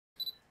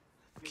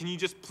Can you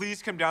just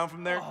please come down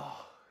from there? Oh.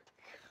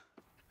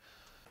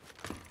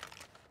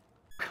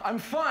 I'm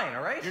fine,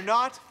 all right? You're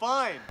not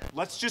fine.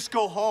 Let's just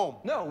go home.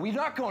 No, we're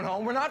not going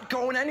home. We're not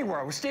going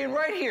anywhere. We're staying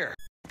right here.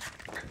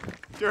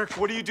 Derek,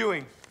 what are you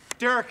doing?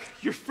 Derek,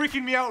 you're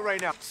freaking me out right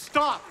now.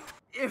 Stop!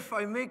 If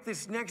I make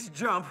this next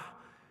jump,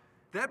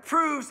 that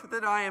proves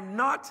that I am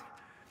not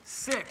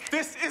sick.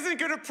 This isn't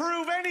gonna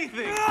prove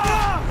anything!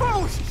 Ah!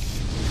 Oh,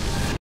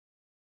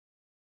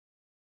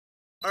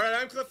 all right,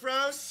 I'm Cliff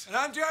Rouse. And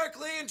I'm Derek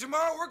Lee, and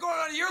tomorrow we're going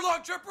on a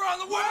year-long trip around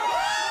the world!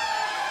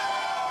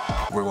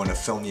 We're going to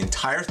film the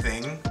entire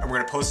thing, and we're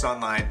going to post it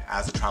online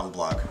as a travel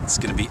blog. It's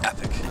gonna be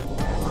epic.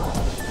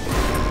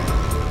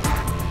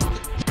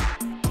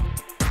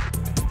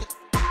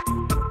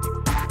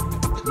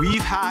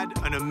 We've had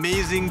an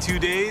amazing 2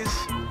 days.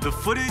 The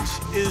footage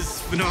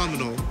is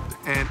phenomenal,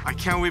 and I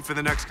can't wait for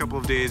the next couple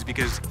of days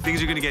because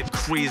things are gonna get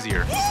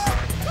crazier.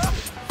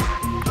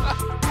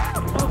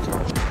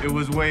 It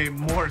was way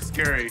more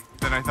scary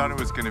than I thought it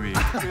was gonna be.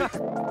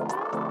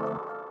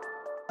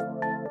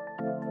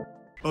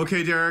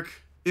 Okay, Derek,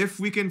 if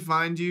we can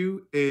find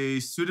you a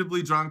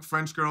suitably drunk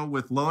French girl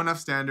with low enough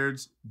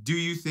standards, do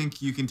you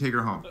think you can take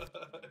her home?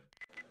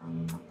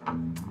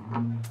 I'm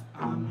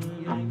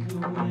a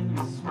anchor when you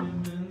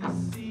swim in the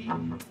sea.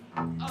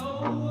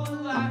 Oh, a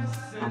life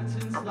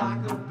sentence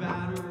like a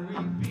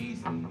battery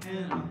beast,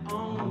 and I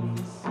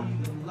only see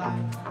the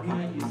light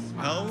when you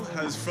smile. Hell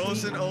has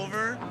frozen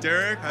over.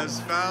 Derek has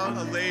found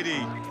a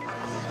lady.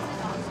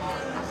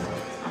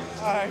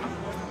 Hi.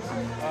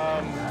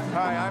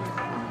 Hi,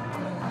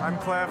 I'm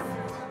Cliff.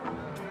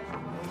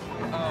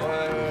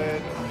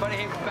 Buddy,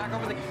 hey, back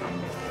over the...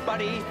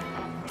 Buddy.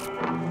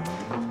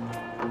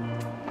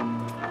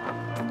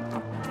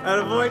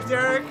 Attaboy,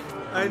 Derek.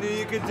 I knew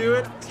you could do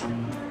it.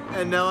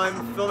 And now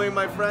I'm filming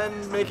my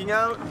friend making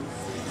out.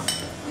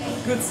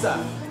 Good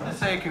stuff. I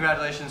say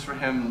congratulations for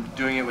him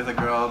doing it with a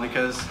girl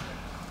because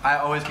I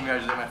always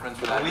congratulate my friends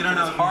for that. We don't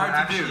know it's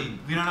hard to do.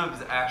 We don't know if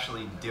he's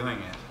actually doing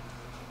it.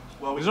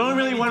 Well, there's only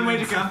really one way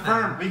to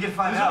confirm. We can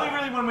find out. There's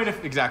only really one way to...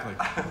 Exactly.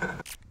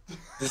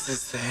 This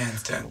is the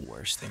hands down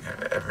worst thing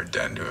I've ever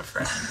done to a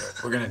friend,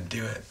 but we're gonna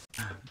do it.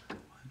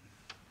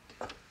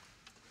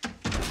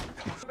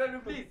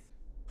 Please.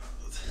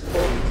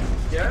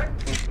 Derek?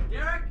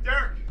 Derek?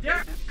 Derek!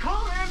 Derek!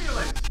 Call an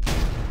ambulance!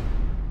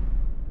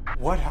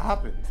 What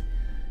happened?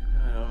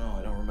 I don't know.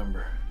 I don't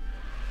remember.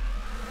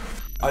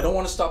 I don't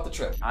want to stop the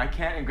trip. I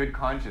can't in good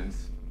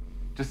conscience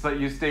just let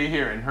you stay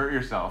here and hurt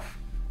yourself.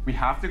 We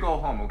have to go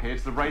home, okay?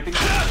 It's the right thing.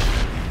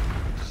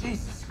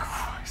 Jesus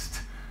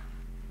Christ.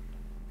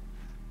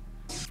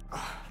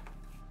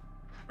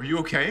 Are you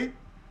okay?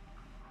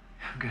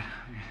 I'm good.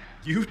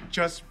 You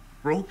just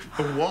broke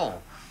the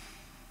wall.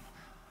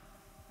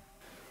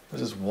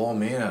 What's this wall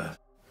made out of?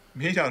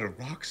 Made out of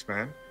rocks,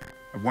 man.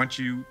 I want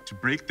you to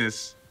break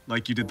this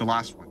like you did the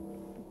last one.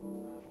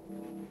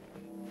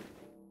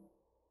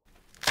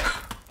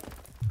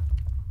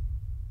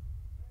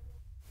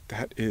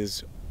 That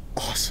is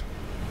awesome.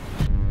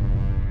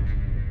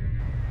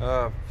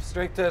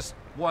 Strength test.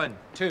 1,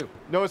 2,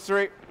 No, it's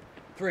three.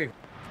 3.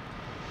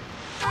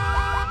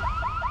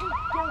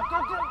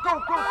 Go,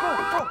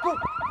 go, go.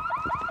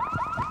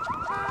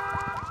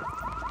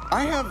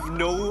 I have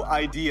no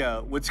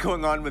idea what's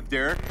going on with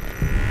Derek.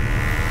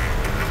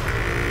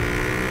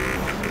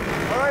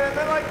 All right, I'm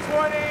at like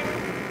 20.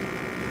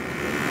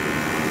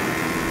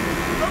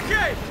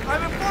 Okay,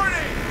 I'm at 40.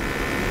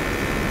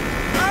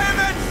 I am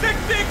at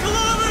 60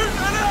 kilometers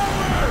an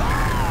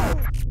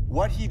hour!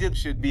 What he did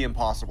should be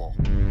impossible.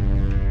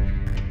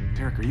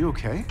 Derek, are you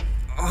okay?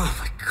 Oh,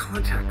 my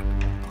contact.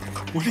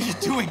 What are you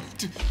doing?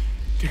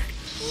 Derek,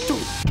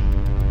 don't.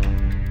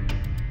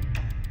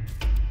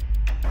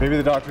 Maybe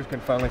the doctors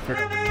can finally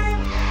figure it.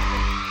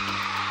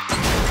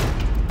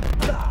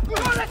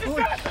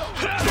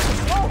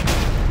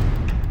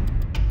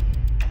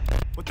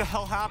 What the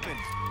hell happened?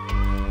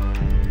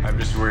 I'm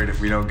just worried if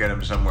we don't get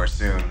him somewhere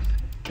soon,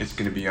 it's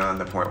gonna be on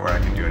the point where I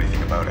can do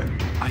anything about it.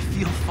 I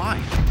feel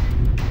fine.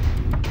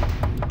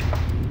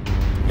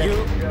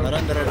 You are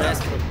under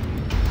arrest.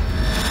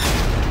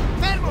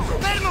 Fermo!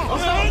 Fermo!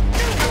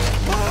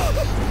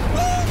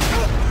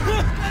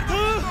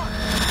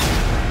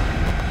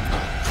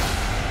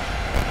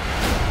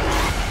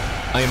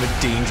 I am a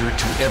danger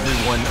to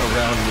everyone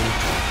around me.